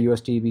 Yeah,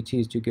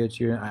 USDBT is too good.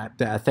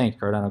 Thanks,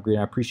 Cardano Green.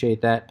 I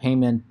appreciate that.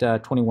 Payment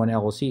 21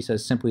 LLC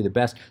says, simply the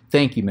best.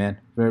 Thank you, man.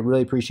 I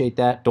really appreciate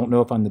that. Don't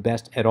know if I'm the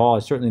best at all. I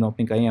certainly don't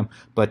think I am,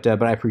 but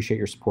I appreciate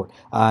your support.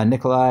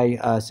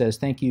 Nikolai says,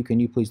 thank you. Can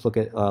you please look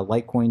at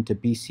Litecoin to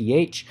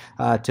BCH,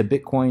 to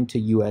Bitcoin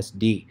to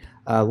USD?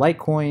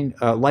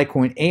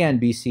 Litecoin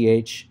and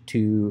BCH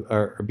to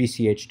or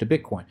BCH to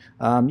Bitcoin.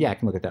 Yeah, I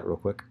can look at that real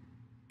quick.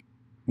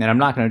 And I'm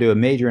not going to do a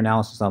major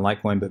analysis on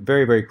Litecoin, but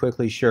very, very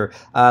quickly, sure.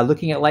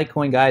 Looking at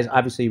Litecoin, guys,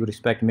 obviously you would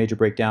expect a major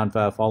breakdown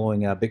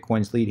following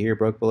Bitcoin's lead here.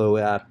 Broke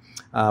below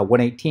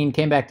 118,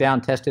 came back down,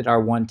 tested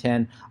our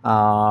 110,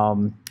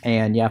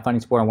 and yeah,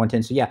 finding support on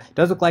 110. So yeah, it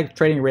does look like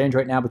trading range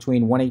right now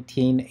between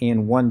 118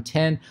 and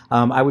 110.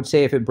 I would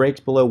say if it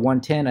breaks below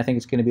 110, I think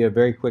it's going to be a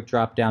very quick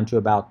drop down to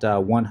about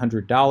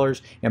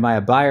 $100. Am I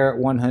a buyer at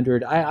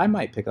 100? I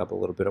might pick up a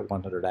little bit at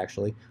 100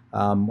 actually.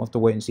 We'll have to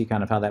wait and see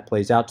kind of how that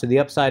plays out. To the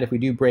upside, if we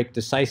do break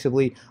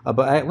decisively, but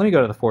let me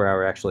go to the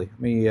 4-hour actually.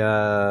 Let me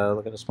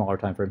look at a smaller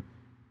time frame.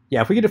 Yeah,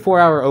 if we get a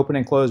 4-hour open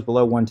and close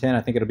below 110, I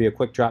think it'll be a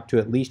quick drop to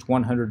at least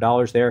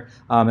 $100 there,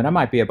 and I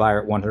might be a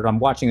buyer at 100. I'm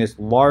watching this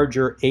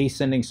larger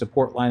ascending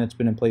support line that's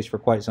been in place for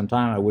quite some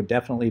time. I would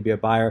definitely be a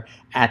buyer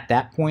at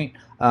that point,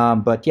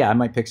 but yeah, I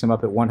might pick some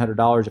up at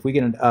 $100. If we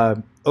get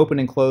an open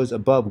and close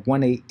above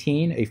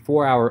 118, a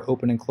 4-hour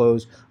open and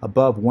close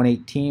above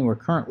 118, we're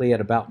currently at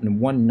about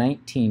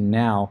 119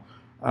 now.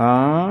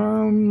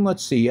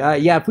 Let's see.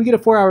 Yeah, if we get a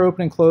 4-hour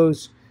open and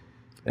close,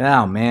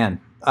 oh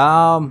man.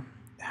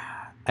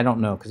 I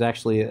don't know, because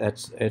actually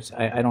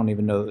I don't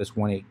even know that this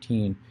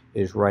 118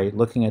 is right.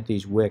 Looking at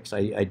these wicks,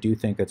 I do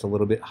think it's a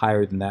little bit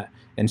higher than that.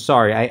 And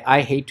sorry,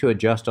 I hate to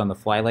adjust on the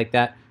fly like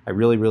that. I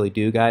really, really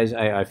do, guys.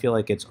 I feel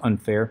like it's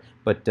unfair,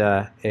 but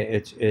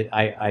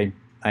I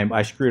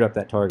screwed up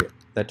that target.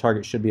 That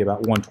target should be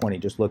about 120,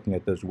 just looking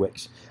at those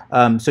wicks.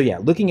 So yeah,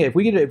 looking at if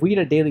we get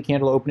a daily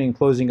candle opening and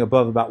closing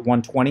above about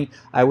 120,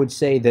 I would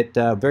say that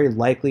very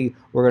likely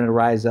we're going to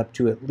rise up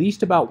to at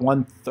least about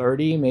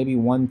 130, maybe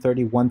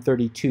 130,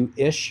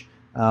 132-ish,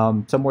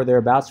 somewhere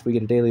thereabouts. If we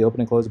get a daily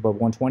open and close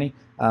above 120.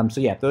 So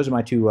yeah, those are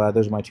my two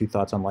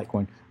thoughts on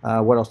Litecoin.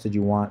 What else did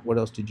you want? What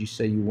else did you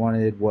say you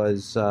wanted?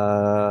 Was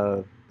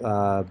BCH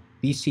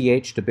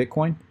to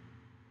Bitcoin?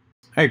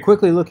 All right,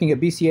 quickly looking at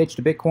BCH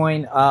to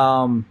Bitcoin,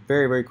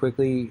 very, very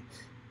quickly,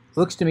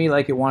 looks to me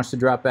like it wants to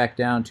drop back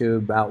down to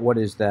about, what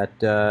is that,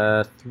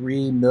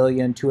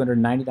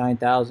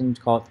 3,299,000,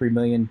 call it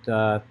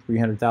 3,300,000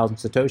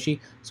 Satoshi,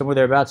 somewhere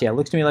thereabouts. Yeah, it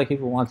looks to me like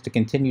it wants to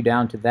continue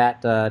down to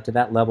that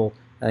level.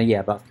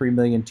 Yeah, about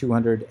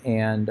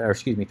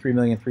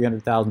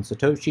 3,300,000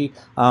 Satoshi.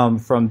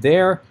 From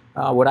there,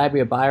 would I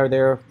be a buyer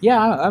there?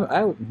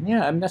 Yeah,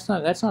 yeah. I mean, that's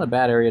not a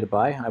bad area to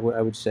buy. I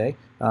would say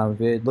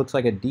it looks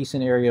like a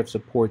decent area of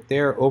support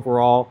there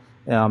overall.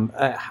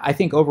 I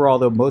think overall,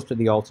 though, most of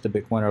the alts to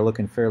Bitcoin are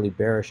looking fairly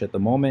bearish at the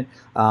moment.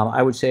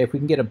 I would say if we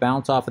can get a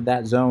bounce off of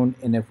that zone,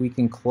 and if we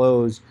can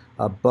close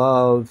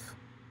above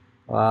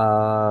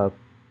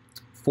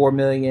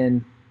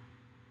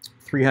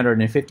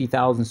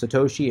 4,350,000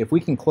 Satoshi, if we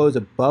can close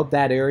above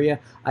that area,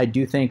 I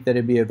do think that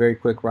it'd be a very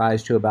quick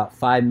rise to about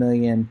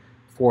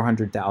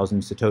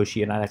 5,400,000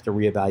 Satoshi, and I'd have to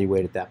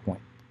reevaluate at that point.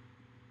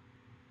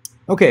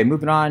 Okay,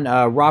 moving on.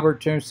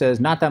 Robert says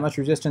not that much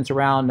resistance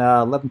around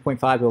 11.5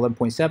 to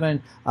 11.7.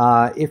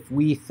 If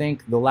we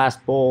think the last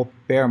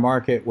bear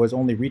market was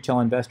only retail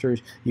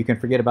investors, you can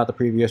forget about the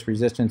previous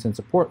resistance and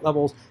support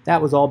levels.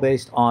 That was all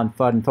based on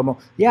FUD and FOMO.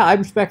 Yeah, I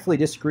respectfully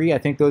disagree. I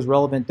think those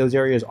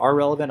areas are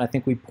relevant. I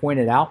think we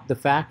pointed out the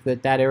fact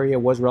that that area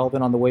was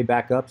relevant on the way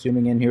back up.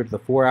 Zooming in here to the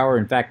 4-hour.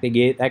 In fact,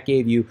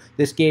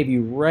 this gave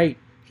you right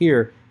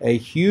here a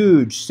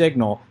huge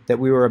signal that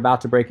we were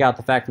about to break out.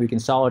 The fact that we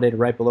consolidated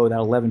right below that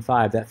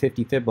 11.5, that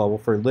 50 fib level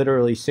for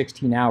literally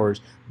 16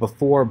 hours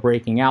before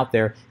breaking out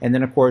there. And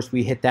then, of course,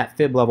 we hit that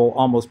fib level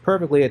almost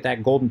perfectly at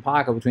that golden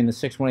pocket between the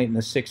 618 and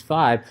the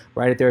 65,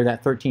 right at there,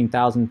 that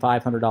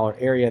 $13,500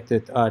 area at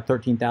the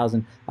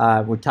 13,000.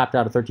 We topped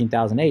out at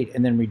 13,008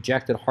 and then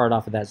rejected hard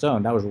off of that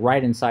zone. That was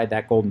right inside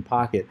that golden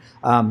pocket.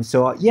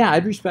 So yeah,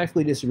 I'd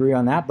respectfully disagree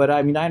on that, but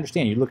I mean, I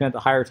understand you're looking at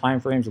the higher time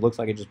frames. It looks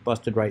like it just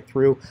busted right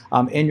through.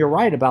 And you're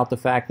right about the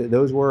fact that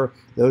those were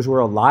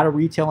a lot of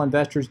retail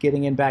investors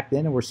getting in back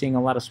then, and we're seeing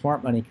a lot of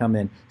smart money come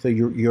in. So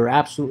you're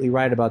absolutely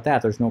right about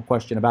that. There's no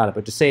question about it.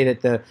 But to say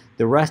that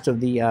the rest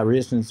of the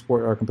resistance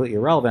support are completely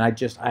irrelevant,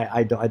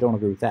 I don't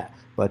agree with that.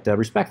 But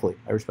respectfully,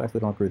 I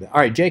respectfully don't agree with that.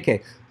 All right,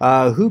 JK,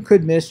 who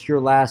could miss your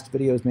last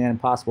videos, man?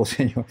 Impossible.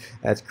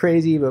 That's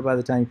crazy, but by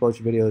the time you post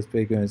your videos,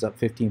 Bitcoin is up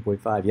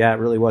 15.5. Yeah, it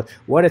really was.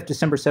 What if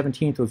December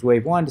 17th was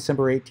wave 1,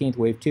 December 18th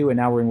wave 2, and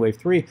now we're in wave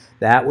 3?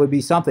 That would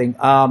be something.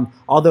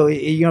 Although,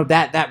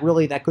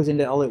 that goes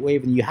into Elliott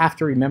wave, and you have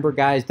to remember,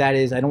 guys, that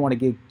is, I don't want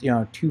to get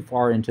too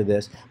far into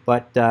this,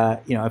 but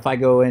if I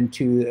go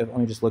into, let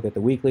me just look at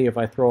the weekly, if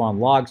I throw on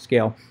log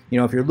scale,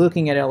 if you're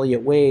looking at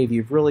Elliott wave,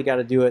 you've really got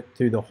to do it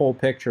through the whole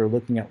picture,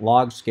 looking at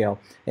log scale.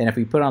 And if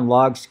we put on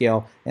log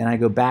scale and I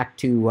go back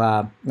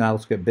to, now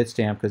let's get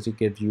Bitstamp because it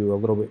gives you a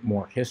little bit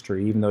more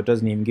history, even though it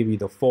doesn't even give you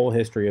the full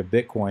history of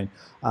Bitcoin.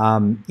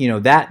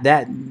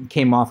 That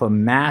came off a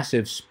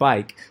massive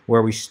spike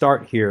where we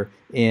start here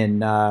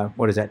in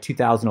what is that,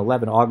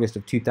 2011, August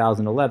of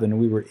 2011, and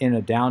we were in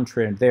a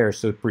downtrend there.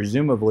 So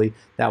presumably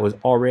that was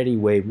already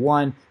wave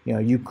one. You know,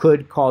 you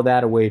could call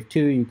that a wave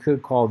two, you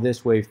could call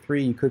this wave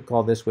three, you could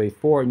call this wave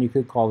four, and you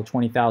could call the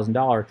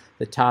 $20,000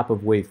 the top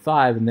of wave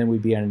five, and then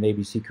we'd be on an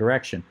ABC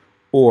correction.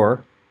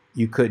 Or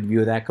you could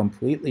view that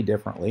completely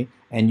differently,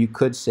 and you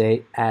could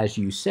say, as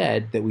you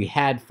said, that we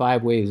had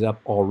 5 waves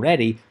up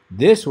already.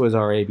 This was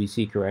our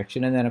ABC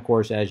correction, and then of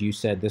course, as you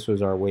said, this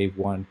was our wave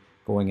one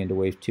going into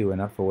wave two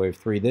and up for wave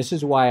three. This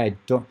is why I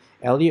don't,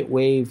 Elliott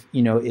wave,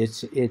 you know,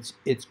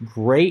 it's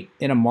great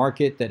in a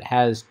market that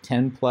has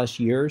 10 plus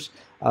years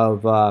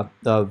of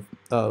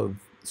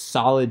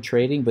solid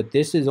trading, but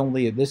this is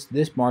only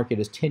this market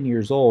is 10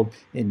 years old,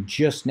 and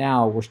just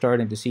now we're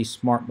starting to see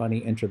smart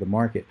money enter the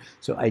market.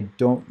 So I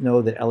don't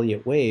know that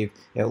Elliott wave,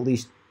 at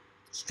least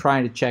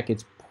trying to check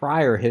its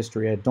prior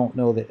history, I don't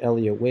know that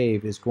Elliott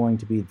wave is going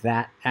to be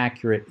that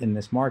accurate in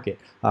this market.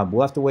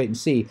 We'll have to wait and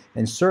see.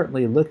 And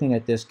certainly looking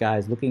at this,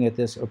 guys, looking at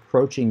this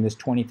approaching this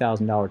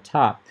 $20,000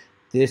 top,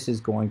 this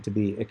is going to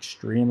be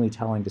extremely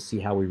telling to see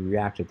how we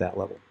react at that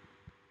level.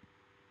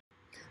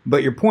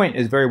 But your point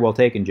is very well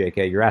taken,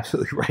 JK. You're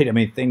absolutely right. I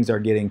mean, things are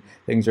getting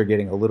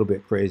a little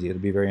bit crazy.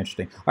 It'll be very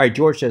interesting. All right,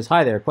 George says,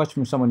 hi there. Question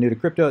from someone new to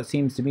crypto. It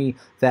seems to me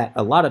that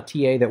a lot of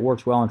TA that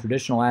works well in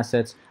traditional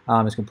assets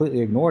is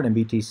completely ignored in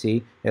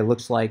BTC. It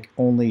looks like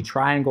only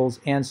triangles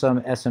and some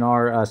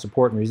SNR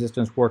support and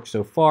resistance work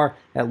so far,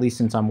 at least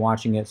since I'm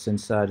watching it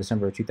since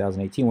December of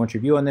 2018. What's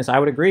your view on this? I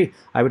would agree.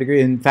 I would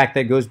agree. In fact,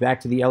 that goes back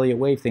to the Elliott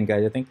wave thing,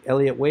 guys. I think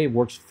Elliott wave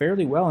works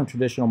fairly well in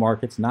traditional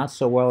markets, not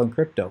so well in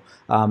crypto,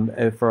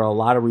 for a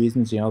lot of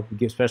reasons, you know,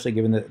 especially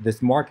given that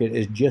this market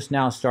is just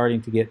now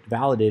starting to get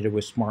validated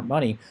with smart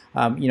money,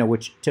 you know,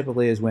 which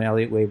typically is when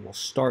Elliott wave will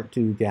start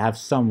to have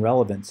some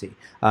relevancy.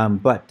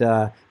 But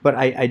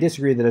I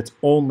disagree that it's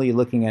only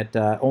looking at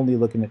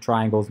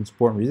triangles and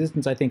support and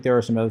resistance. I think there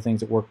are some other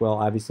things that work well.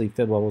 Obviously,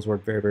 fib levels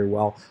work very, very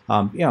well.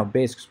 You know,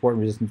 basic support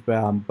and resistance,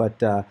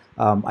 but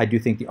I do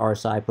think the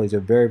RSI plays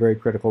a very, very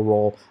critical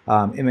role.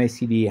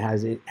 MACD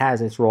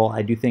has its role.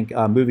 I do think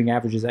moving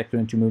averages,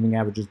 exponential moving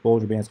averages,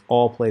 Bollinger Bands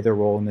all play their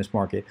role in this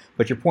market.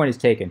 But your point is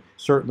taken.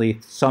 Certainly,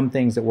 some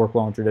things that work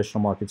well in traditional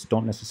markets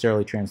don't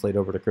necessarily translate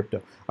over to crypto.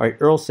 All right,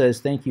 Earl says,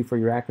 thank you for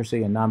your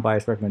accuracy and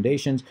non-biased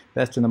recommendations.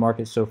 Best in the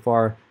market so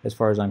far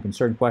as I'm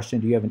concerned. Question,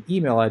 do you have an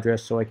email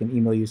address so I can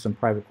email you some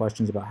private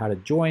questions about how to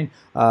join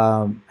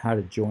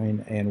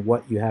and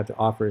what you have to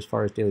offer as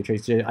far as daily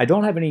trades? I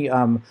don't have any,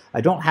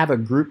 I don't have a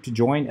group to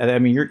join. I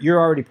mean, you're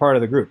already part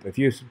of the group. If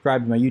you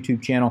subscribe to my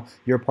YouTube channel,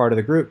 you're part of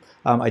the group.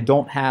 I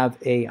don't have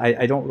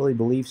I don't really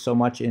believe so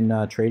much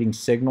in trading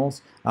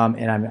signals,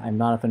 and I'm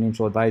not a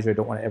financial advisor. I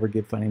don't want to ever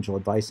give financial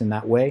advice in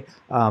that way.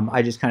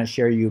 I just kind of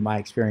share you my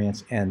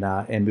experience and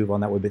move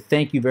on that way. But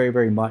thank you very,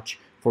 very much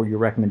for your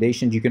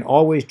recommendations. You can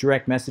always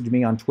direct message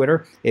me on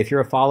Twitter. If you're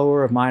a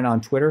follower of mine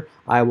on Twitter,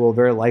 I will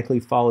very likely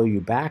follow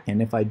you back,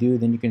 and if I do,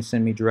 then you can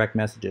send me direct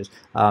messages.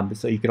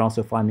 So you can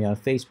also find me on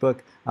Facebook.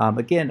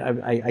 Again,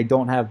 I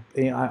don't have,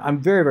 I'm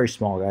very, very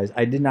small, guys.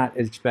 I didn't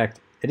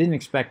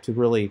expect to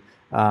really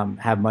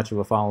have much of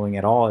a following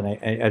at all, and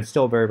I'm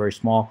still very, very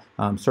small.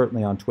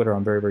 Certainly on Twitter,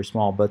 I'm very, very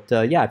small. But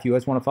yeah, if you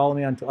guys want to follow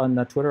me on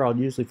Twitter, I'll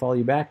usually follow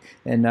you back,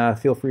 and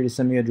feel free to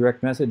send me a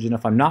direct message. And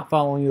if I'm not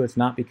following you, it's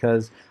not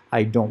because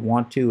I don't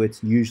want to.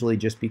 It's usually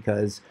just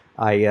because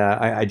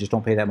I just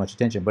don't pay that much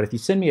attention. But if you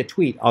send me a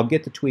tweet, I'll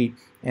get the tweet.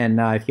 And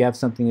if you have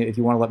something, if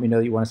you want to let me know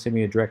that you want to send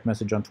me a direct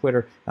message on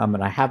Twitter,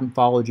 and I haven't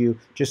followed you,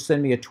 just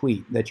send me a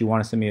tweet that you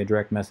want to send me a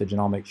direct message,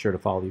 and I'll make sure to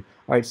follow you.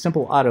 All right,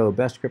 Simple Auto,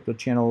 best crypto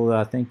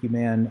channel. Thank you,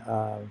 man,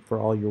 for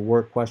all your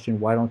work. Question,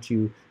 why don't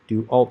you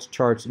do alt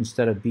charts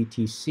instead of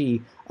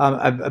BTC?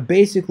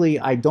 Basically,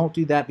 I don't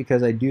do that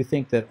because I do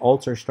think that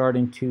alts are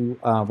starting to,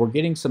 we're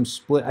getting some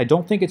split. I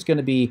don't think it's going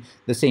to be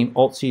the same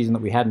alt season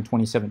that we had in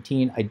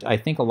 2017. I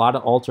think a lot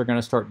of alts are going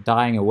to start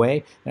dying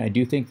away, and I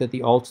do think that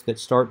the alts that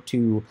start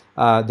to,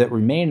 that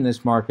remain in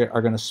this market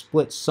are going to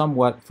split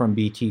somewhat from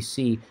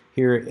BTC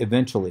here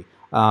eventually.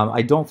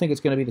 I don't think it's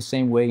going to be the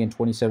same way in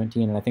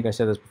 2017, and I think I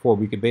said this before.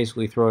 We could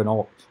basically throw an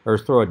alt or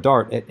throw a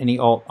dart at any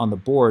alt on the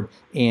board,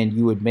 and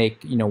you would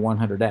make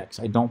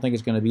 100x. I don't think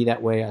it's going to be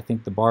that way. I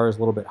think the bar is a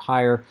little bit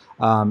higher,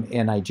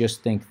 and I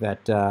just think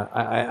that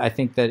I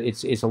think that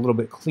it's a little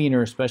bit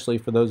cleaner, especially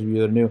for those of you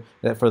that are new.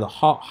 That for the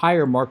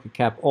higher market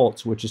cap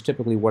alts, which is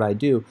typically what I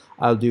do,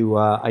 I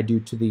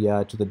do to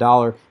the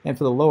dollar, and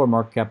for the lower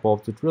market cap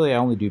alts, which really I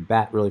only do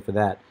BAT really for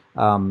that.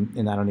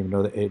 And I don't even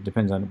know that it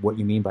depends on what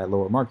you mean by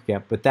lower market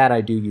cap, but that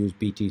I do use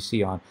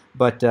BTC on.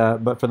 But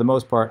for the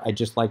most part, I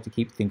just like to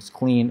keep things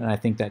clean, and I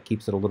think that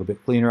keeps it a little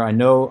bit cleaner. I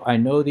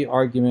know the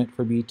argument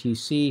for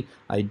BTC.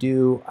 I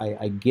do.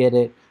 I get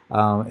it.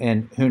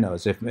 And who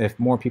knows, if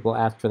more people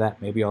ask for that,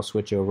 maybe I'll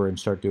switch over and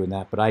start doing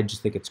that. But I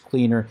just think it's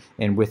cleaner,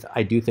 and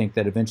I do think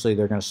that eventually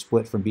they're going to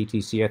split from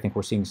BTC. I think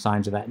we're seeing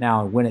signs of that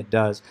now, and when it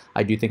does,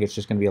 I do think it's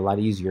just going to be a lot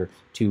easier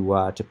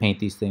to paint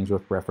these things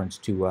with reference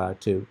to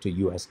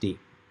USD.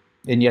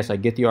 And yes, I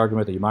get the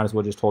argument that you might as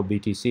well just hold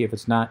BTC if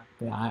it's not.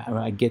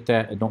 I get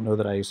that. I don't know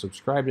that I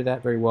subscribe to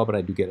that very well, but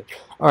I do get it.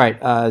 All right,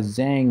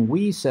 Zhang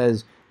Wei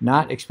says,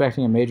 not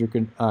expecting a major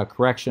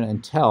correction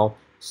until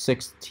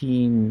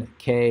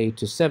 16K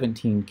to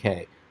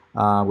 17K.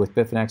 With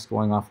Bitfinex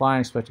going offline,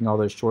 expecting all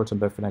those shorts on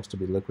Bitfinex to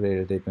be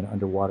liquidated. They've been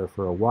underwater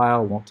for a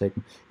while. Won't take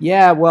them.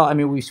 Yeah, well, I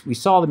mean, we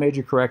saw the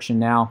major correction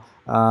now.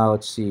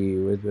 Let's see,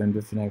 with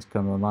Bitfinex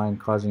coming online,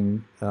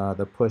 causing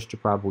the push to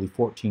probably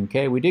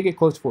 14K. We did get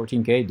close to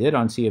 14K, did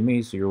on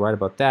CME, so you're right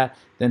about that.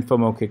 Then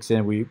FOMO kicks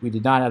in. We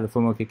did not have the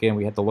FOMO kick in.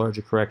 We had the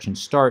larger correction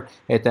start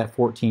at that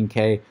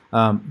 14K.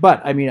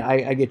 But, I mean,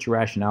 I get your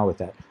rationale with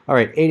that. All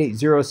right,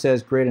 880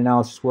 says, great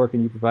analysis work,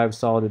 and you provide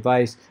solid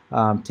advice.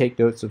 Take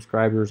notes,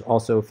 subscribers,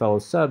 also fellow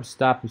subs.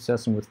 Stop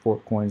obsessing with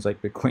fork coins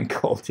like Bitcoin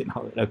Gold and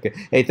all that. Okay.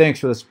 Hey, thanks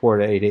for the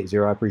support at 880.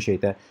 I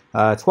appreciate that.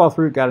 12th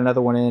Root got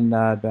another one in.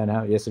 Ben,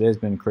 yes, it has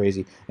been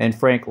crazy. And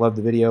Frank, loved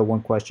the video.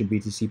 One question,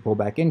 BTC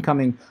pullback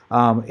incoming.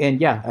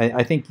 And yeah,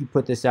 I think you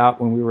put this out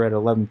when we were at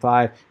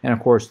 11.5. And of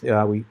course,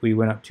 we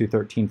went up to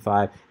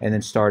 13.5 and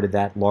then started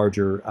that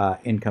larger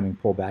incoming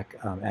pullback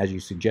as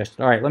you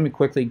suggested. All right, let me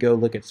quickly go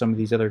look at some of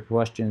these other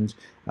questions.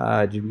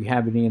 Did we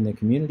have any in the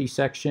community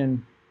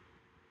section?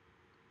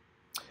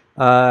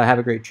 Have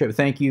a great trip.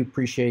 Thank you.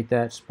 Appreciate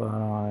that. Spot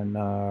on.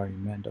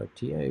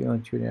 Human.ta. Only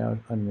tuning out.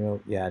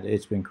 Unreal. Yeah,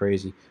 it's been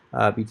crazy.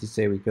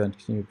 BTC, we can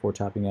continue before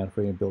topping out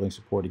for building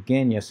support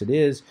again. Yes, it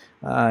is.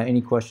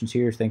 Any questions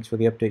here? Thanks for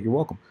the update. You're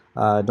welcome.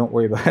 Don't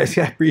worry about it.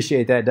 I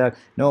appreciate that, Doug.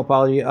 No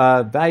apology.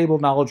 Valuable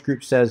Knowledge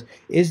Group says,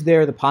 is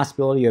there the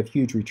possibility of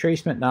huge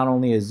retracement? Not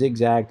only a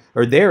zigzag,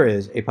 or there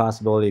is a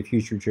possibility of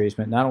huge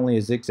retracement, not only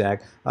a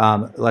zigzag.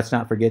 Let's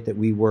not forget that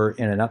we were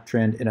in an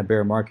uptrend in a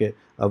bear market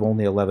of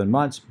only 11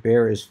 months.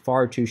 Bear is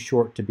far too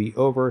short to be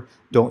over.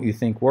 Don't you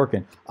think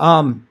working?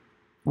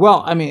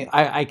 Well, I mean,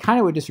 I kind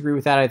of would disagree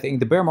with that. I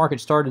think the bear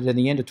market started in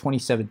the end of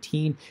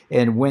 2017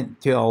 and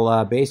went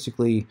till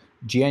basically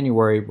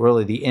January,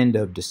 really the end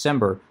of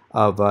December.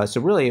 So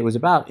really it was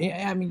about,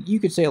 I mean, you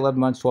could say 11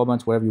 months, 12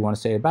 months, whatever you want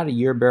to say, about a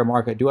year bear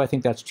market. Do I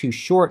think that's too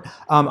short?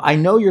 I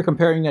know you're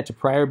comparing that to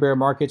prior bear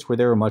markets where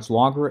they were much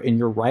longer, and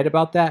you're right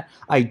about that.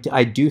 I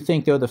do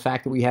think, though, the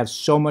fact that we have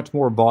so much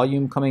more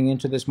volume coming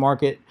into this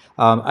market,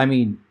 I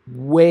mean,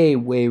 way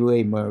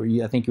more,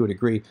 I think you would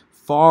agree,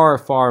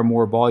 far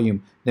more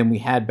volume than we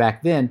had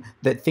back then,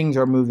 that things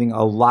are moving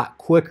a lot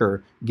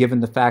quicker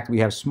given the fact that we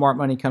have smart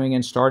money coming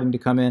in, starting to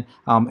come in,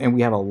 and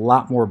we have a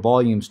lot more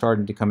volume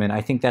starting to come in.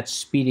 I think that's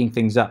speeding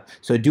things up.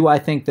 So do I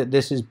think that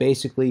this is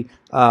basically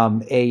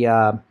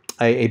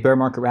a bear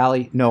market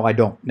rally? No, I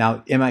don't.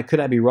 Now,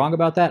 could I be wrong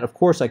about that? Of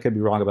course I could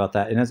be wrong about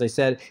that. And as I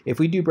said, if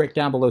we do break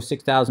down below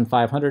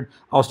 6,500,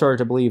 I'll start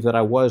to believe that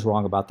I was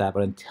wrong about that.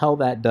 But until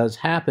that does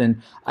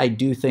happen, I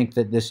do think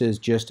that this is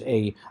just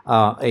a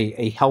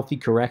healthy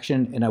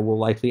correction, and I will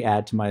likely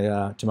add to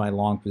my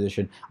long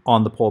position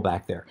on the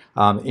pullback there.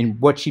 And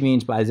what she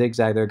means by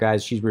zigzag there,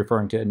 guys, she's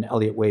referring to an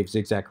Elliott wave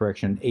zigzag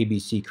correction,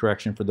 ABC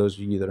correction for those of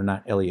you that are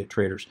not Elliott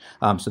traders.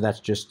 So that's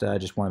just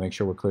want to make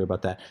sure we're clear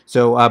about that.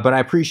 So, but I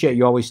appreciate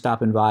you always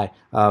stopping by.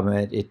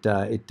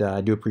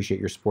 I do appreciate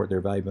your support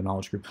there, Valuable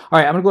Knowledge Group. All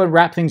right, I'm going to go ahead and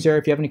wrap things there.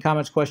 If you have any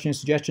comments, questions,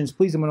 suggestions,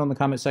 please let me know in the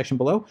comment section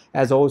below.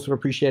 As always, would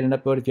appreciate an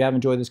upvote if you have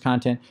enjoyed this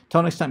content.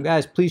 Till next time,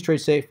 guys, please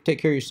trade safe. Take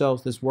care of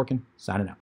yourselves. This is Working. Signing out.